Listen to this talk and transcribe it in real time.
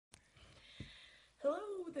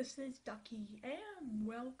this is Ducky, and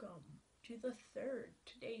welcome to the third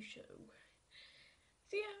Today Show.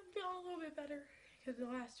 So yeah, I'm feeling a little bit better, because the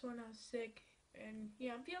last one I was sick, and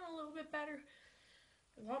yeah, I'm feeling a little bit better.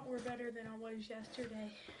 A lot more better than I was yesterday,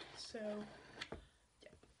 so, yeah.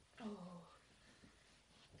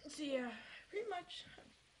 So yeah, pretty much,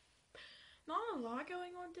 not a lot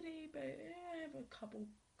going on today, but I have a couple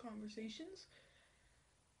conversations.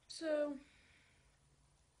 So,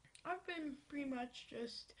 I've been pretty much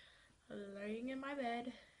just laying in my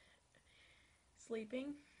bed,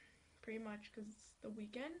 sleeping, pretty much because it's the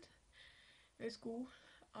weekend, no school.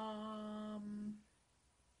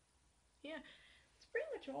 Yeah, it's pretty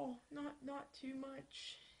much all. Not too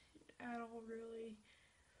much at all, really.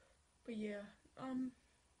 But yeah,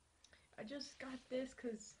 I just got this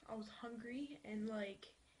because I was hungry, and like,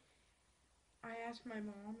 I asked my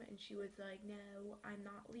mom, and she was like, "No, I'm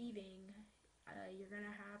not leaving. You're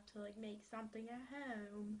gonna have to like make something at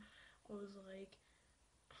home." I was like,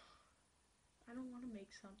 I don't want to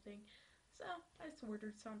make something, so I just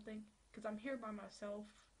ordered something because I'm here by myself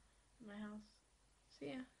in my house. So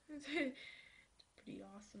yeah, it's pretty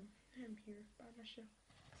awesome. I'm here by myself.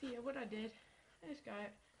 So yeah, what I did, I just got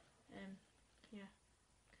it, and yeah,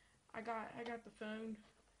 I got the phone,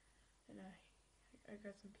 and I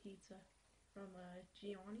got some pizza from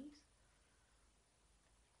Gianni's.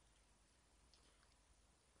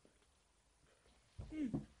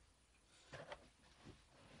 Mm.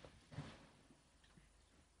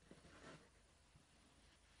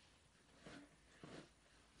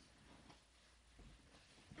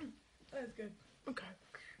 That's good. Okay.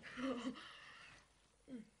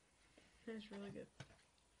 That's really good.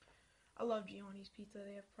 I love Gianni's pizza.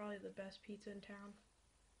 They have probably the best pizza in town.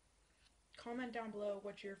 Comment down below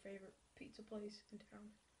what's your favorite pizza place in town.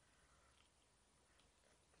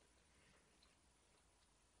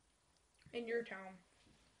 In your town.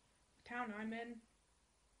 Town I'm in,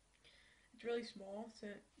 it's really small, so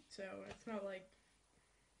it's not like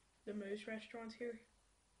the most restaurants here.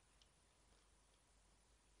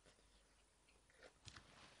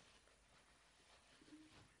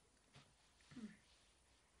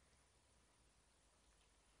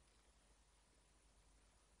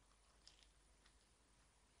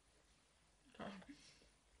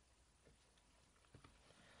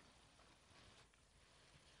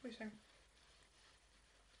 Wait a second.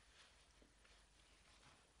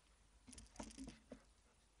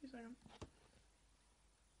 Wait a second.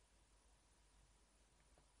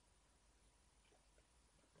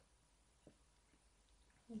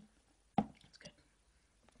 That's good.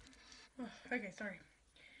 Okay, sorry.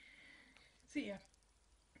 So yeah,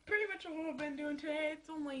 pretty much all I've been doing today. It's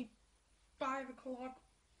only 5 o'clock.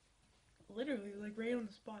 Literally, like right on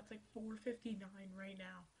the spot. It's like 4:59 right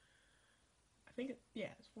now. I think yeah,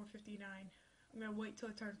 it's 4:59. I'm gonna wait till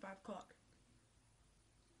it turns 5 o'clock.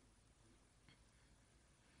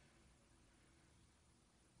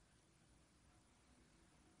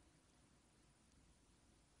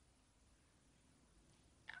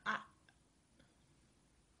 Ah,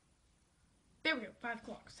 there we go, 5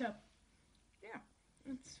 o'clock. So, yeah,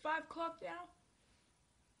 it's 5 o'clock now.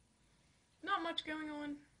 Not much going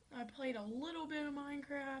on. I played a little bit of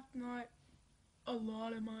Minecraft, not a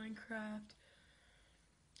lot of Minecraft.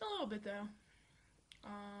 A little bit though.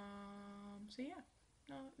 So yeah.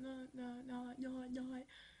 Not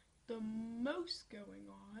the most going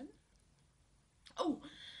on. Oh,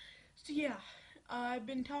 so yeah. I've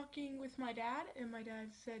been talking with my dad, and my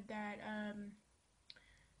dad said that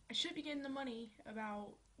I should be getting the money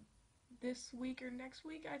about this week or next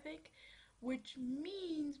week, I think. Which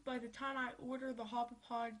means by the time I order the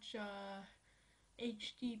Hopapodge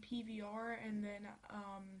HD PVR, and then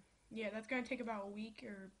yeah, that's gonna take about a week,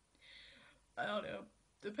 or I don't know.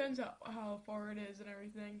 Depends how far it is and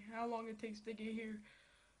everything, how long it takes to get here.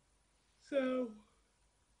 So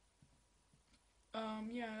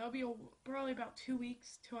yeah, that'll be probably about 2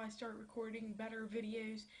 weeks till I start recording better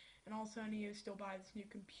videos, and also I need to still buy this new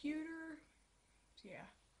computer. So yeah.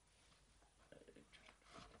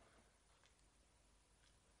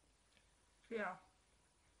 Yeah.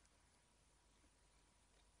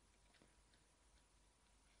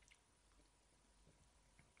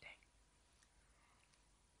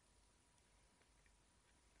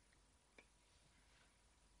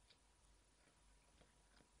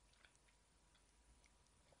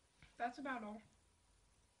 That's about all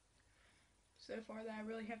so far that I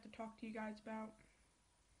really have to talk to you guys about.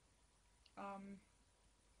 Um,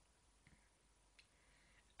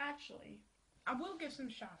 Actually, I will give some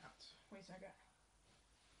shout outs. Wait a second.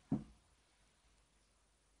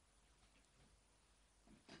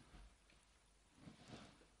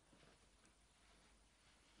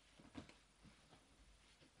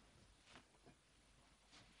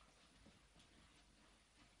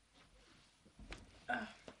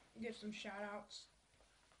 give some shout outs.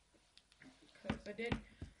 Because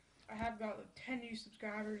I have about like 10 new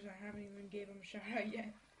subscribers. I haven't even gave them a shout out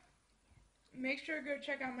yet. Make sure to go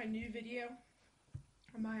check out my new video.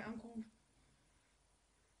 My uncle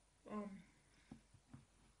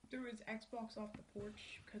threw his Xbox off the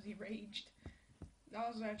porch because he raged. That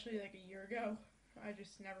was actually like a year ago. I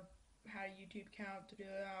just never had a YouTube account to do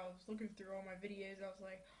it. I was looking through all my videos. I was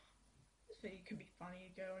like, this video could be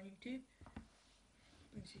funny to go on YouTube.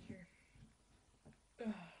 Let me see here.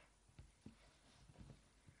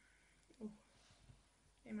 Oh,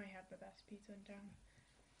 they might have the best pizza in town.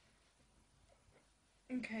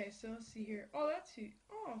 Okay, so let's see here. Oh, that's who.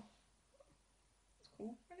 Oh, that's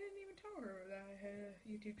cool. I didn't even tell her that I had a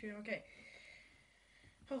YouTube channel. Okay.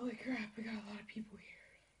 Holy crap, we got a lot of people here.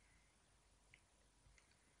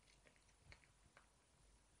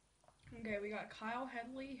 Okay, we got Kyle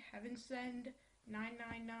Headley, Heavensend,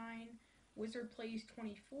 999, Wizard Plays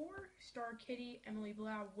 24, Star Kitty, Emily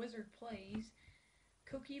Blau, Wizard Plays,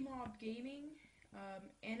 Cookie Mob Gaming,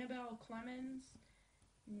 Annabelle Clemens,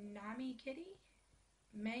 Nami Kitty,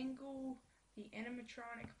 Mangle, the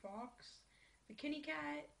Animatronic Fox, the Kitty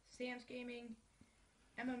Cat, Sam's Gaming,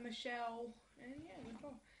 Emma Michelle, and yeah, that's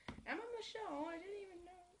all. Emma Michelle, I didn't even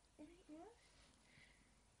know. Wait, what?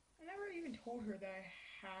 I never even told her that I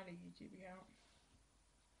had a YouTube account.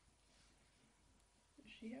 Does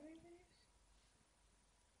she have any videos?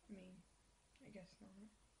 I mean, I guess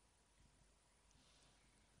not.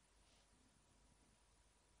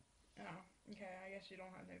 Oh, okay, I guess you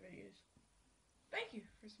don't have no videos. Thank you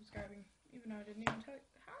for subscribing, even though I didn't even tell you.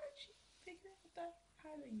 How did she figure out that I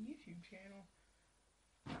had a YouTube channel?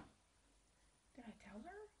 Did I tell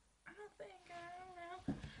her? I don't know.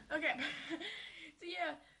 Okay, so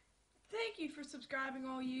yeah, thank you for subscribing,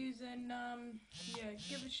 all yous, and yeah,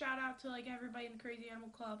 give a shout out to like everybody in the Crazy Animal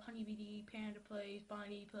Club, Honey BD, Panda Plays,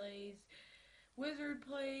 Bonnie Plays, Wizard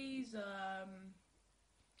Plays,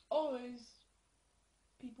 all those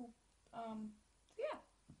people, yeah.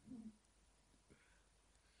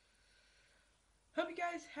 Hope you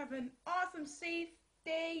guys have an awesome, safe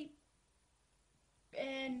day,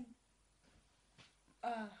 and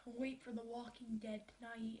wait for The Walking Dead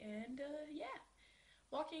tonight, and yeah,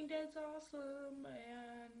 Walking Dead's awesome,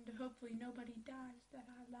 and hopefully nobody dies that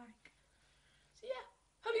I like. So yeah,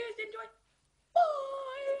 hope you guys did enjoy.